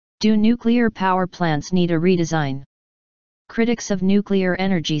Do nuclear power plants need a redesign? Critics of nuclear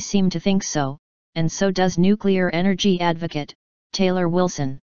energy seem to think so, and so does nuclear energy advocate, Taylor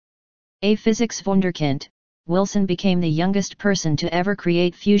Wilson. A physics wunderkind, Wilson became the youngest person to ever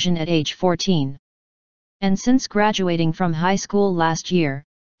create fusion at age 14. And since graduating from high school last year,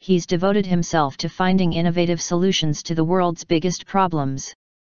 he's devoted himself to finding innovative solutions to the world's biggest problems.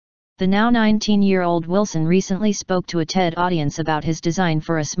 The now 19-year-old Wilson recently spoke to a TED audience about his design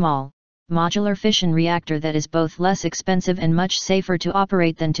for a small, modular fission reactor that is both less expensive and much safer to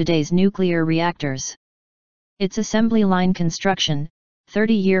operate than today's nuclear reactors. Its assembly line construction,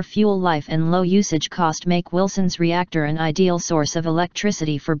 30-year fuel life and low usage cost make Wilson's reactor an ideal source of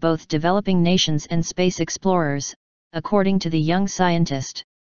electricity for both developing nations and space explorers, according to the young scientist.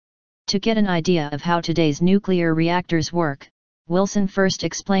 To get an idea of how today's nuclear reactors work, Wilson first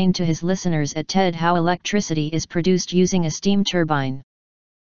explained to his listeners at TED how electricity is produced using a steam turbine.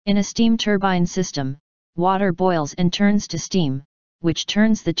 In a steam turbine system, water boils and turns to steam, which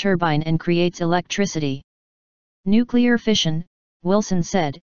turns the turbine and creates electricity. Nuclear fission, Wilson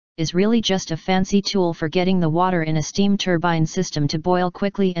said, is really just a fancy tool for getting the water in a steam turbine system to boil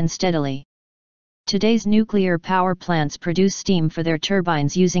quickly and steadily. Today's nuclear power plants produce steam for their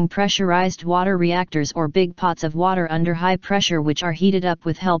turbines using pressurized water reactors or big pots of water under high pressure which are heated up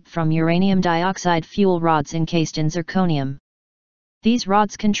with help from uranium dioxide fuel rods encased in zirconium. These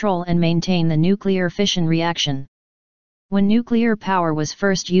rods control and maintain the nuclear fission reaction. When nuclear power was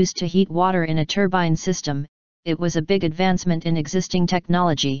first used to heat water in a turbine system, it was a big advancement in existing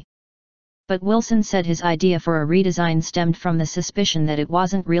technology. But Wilson said his idea for a redesign stemmed from the suspicion that it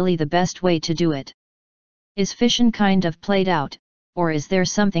wasn't really the best way to do it. Is fission kind of played out, or is there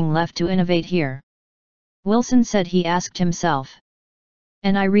something left to innovate here? Wilson said he asked himself.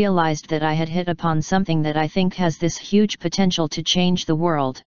 And I realized that I had hit upon something that I think has this huge potential to change the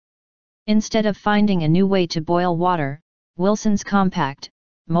world. Instead of finding a new way to boil water, Wilson's compact,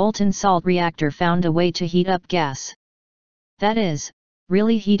 molten salt reactor found a way to heat up gas. That is,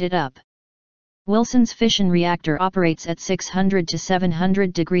 really heat it up. Wilson's fission reactor operates at 600 to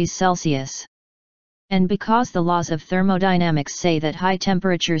 700 degrees Celsius. And because the laws of thermodynamics say that high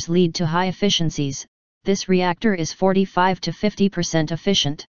temperatures lead to high efficiencies, this reactor is 45 to 50%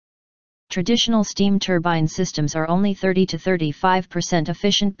 efficient. Traditional steam turbine systems are only 30 to 35%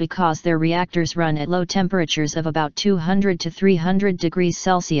 efficient because their reactors run at low temperatures of about 200 to 300 degrees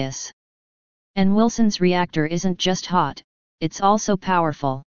Celsius. And Wilson's reactor isn't just hot, it's also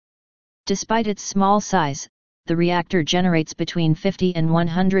powerful. Despite its small size, the reactor generates between 50 and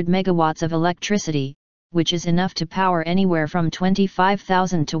 100 megawatts of electricity, which is enough to power anywhere from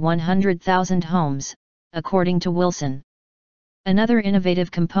 25,000 to 100,000 homes, according to Wilson. Another innovative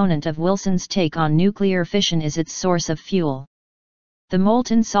component of Wilson's take on nuclear fission is its source of fuel. The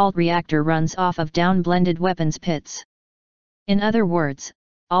molten salt reactor runs off of down-blended weapons pits. In other words,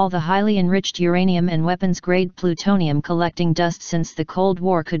 all the highly enriched uranium and weapons-grade plutonium collecting dust since the Cold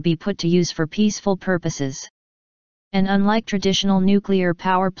War could be put to use for peaceful purposes. And unlike traditional nuclear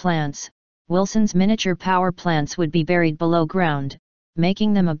power plants, Wilson's miniature power plants would be buried below ground,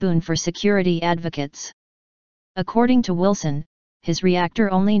 making them a boon for security advocates. According to Wilson, his reactor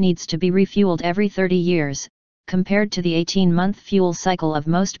only needs to be refueled every 30 years, compared to the 18-month fuel cycle of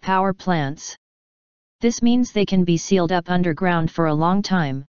most power plants. This means they can be sealed up underground for a long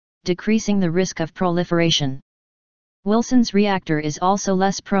time, decreasing the risk of proliferation. Wilson's reactor is also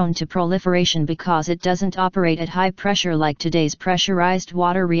less prone to proliferation because it doesn't operate at high pressure like today's pressurized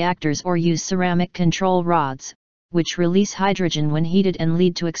water reactors or use ceramic control rods, which release hydrogen when heated and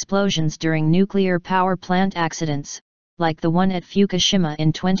lead to explosions during nuclear power plant accidents, like the one at Fukushima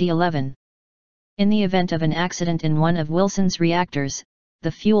in 2011. In the event of an accident in one of Wilson's reactors, the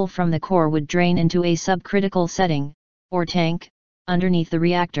fuel from the core would drain into a subcritical setting, or tank, underneath the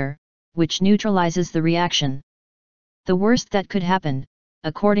reactor, which neutralizes the reaction. The worst that could happen,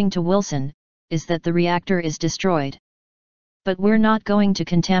 according to Wilson, is that the reactor is destroyed. But we're not going to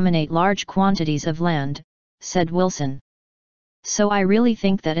contaminate large quantities of land, said Wilson. So I really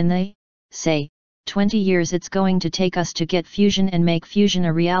think that in the, say, 20 years it's going to take us to get fusion and make fusion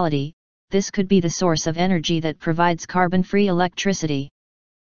a reality, this could be the source of energy that provides carbon-free electricity.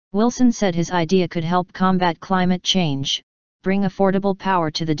 Wilson said his idea could help combat climate change, bring affordable power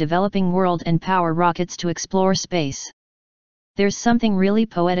to the developing world and power rockets to explore space. There's something really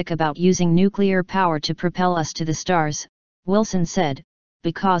poetic about using nuclear power to propel us to the stars, Wilson said,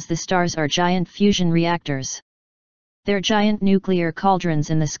 because the stars are giant fusion reactors. They're giant nuclear cauldrons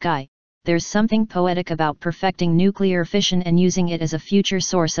in the sky. There's something poetic about perfecting nuclear fission and using it as a future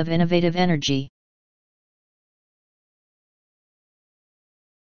source of innovative energy.